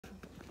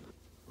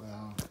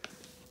Well,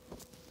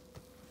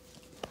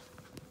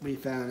 we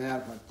found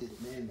out what this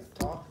man was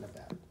talking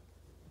about.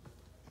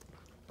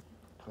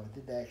 Because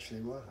it actually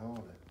was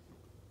haunted.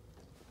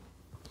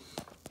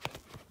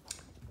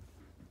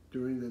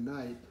 During the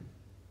night,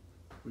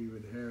 we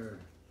would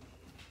hear,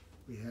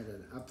 we had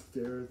an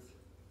upstairs,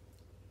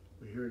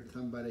 we heard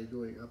somebody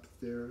going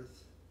upstairs.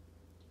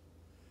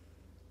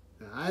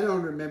 Now, I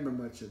don't remember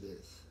much of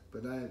this,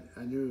 but I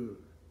knew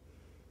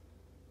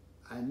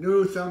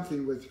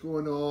something was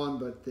going on,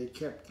 but they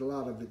kept a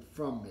lot of it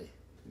from me.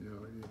 You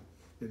know, they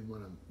didn't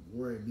want to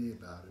worry me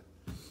about it.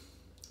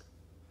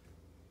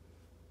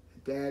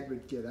 Dad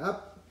would get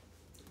up,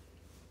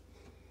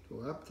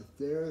 go up the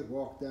stairs,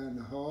 walk down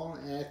the hall,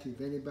 ask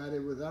if anybody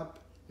was up.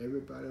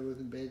 Everybody was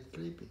in bed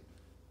sleeping.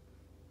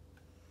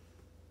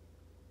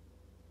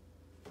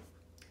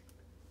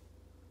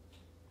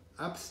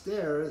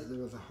 Upstairs, there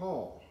was a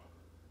hall.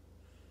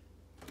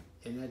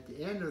 And at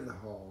the end of the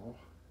hall,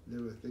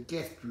 there was the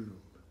guest room.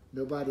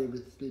 Nobody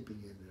was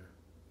sleeping in there.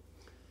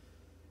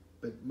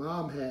 But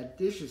Mom had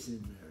dishes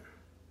in there.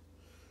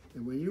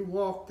 And when you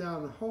walked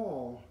down the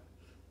hall,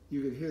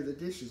 you could hear the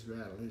dishes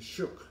rattle. It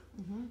shook.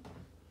 Mm-hmm.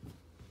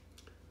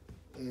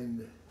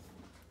 And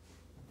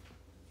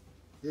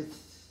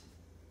this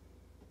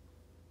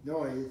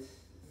noise, this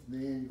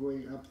man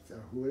going up,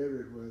 or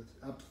whoever it was,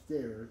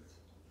 upstairs,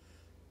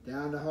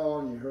 down the hall,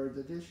 and you heard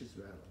the dishes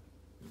rattle.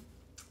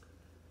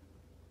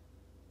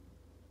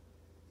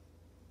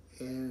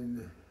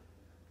 And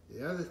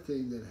the other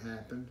thing that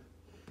happened,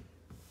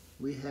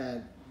 we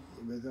had,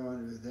 it was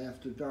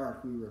after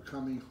dark, we were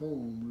coming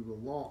home, we were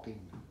walking.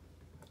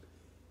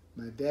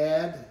 My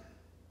dad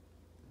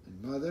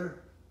and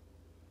mother,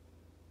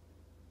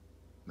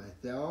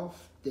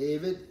 myself,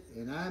 David,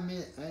 and I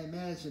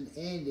imagine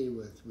Andy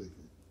was with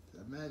us.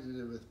 I imagine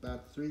there was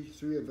about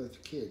three of us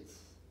kids.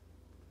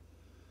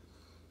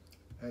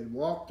 Had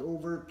walked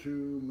over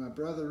to my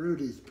brother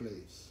Rudy's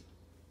place.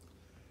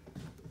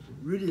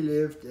 Rudy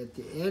lived at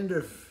the end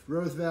of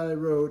Rose Valley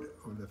Road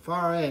on the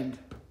far end,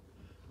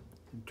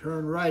 and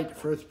turn right,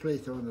 first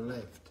place on the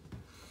left.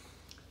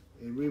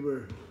 And we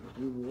were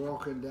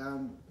walking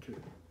down to,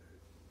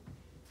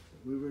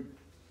 you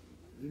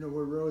know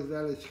where Rose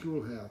Valley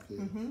Schoolhouse is?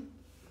 Mm-hmm.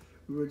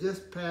 We were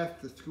just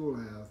past the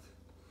schoolhouse.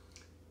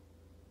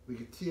 We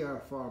could see our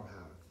farmhouse.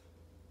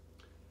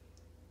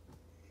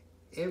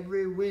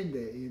 Every window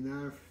in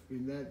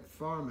that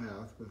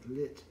farmhouse was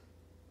lit.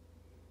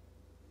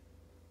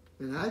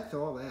 And I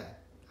saw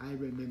that. I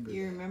remember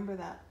You that. remember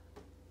that?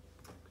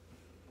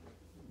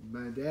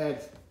 My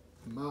dad's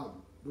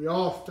mom, we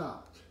all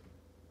stopped.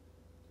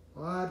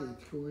 What is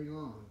going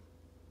on?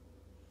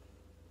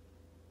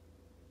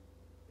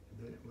 And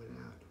then it went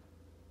out.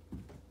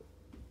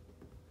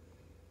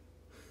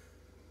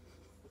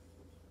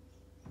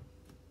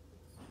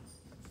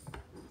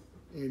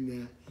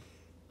 And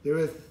there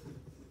was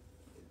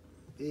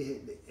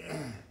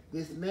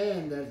this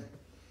man that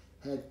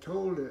had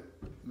told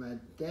my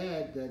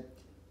dad that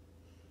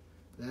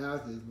the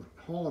house is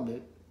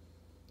haunted,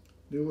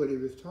 knew what he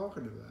was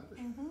talking about.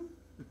 Mm-hmm.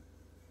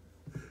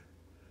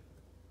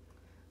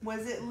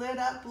 Was it lit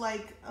up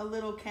like a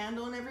little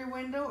candle in every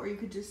window, or you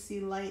could just see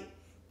light?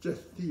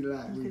 Just see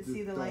light. You could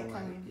see the light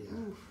coming.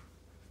 Yeah.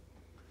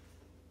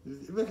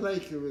 It was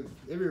like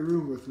every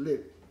room was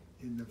lit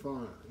in the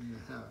farm, in the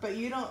house. But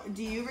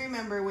do you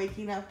remember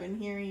waking up and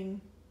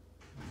hearing?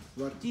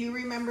 What? Do you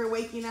remember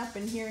waking up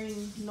and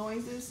hearing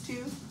noises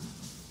too?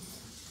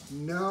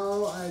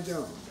 No, I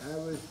don't. I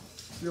was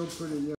still pretty young.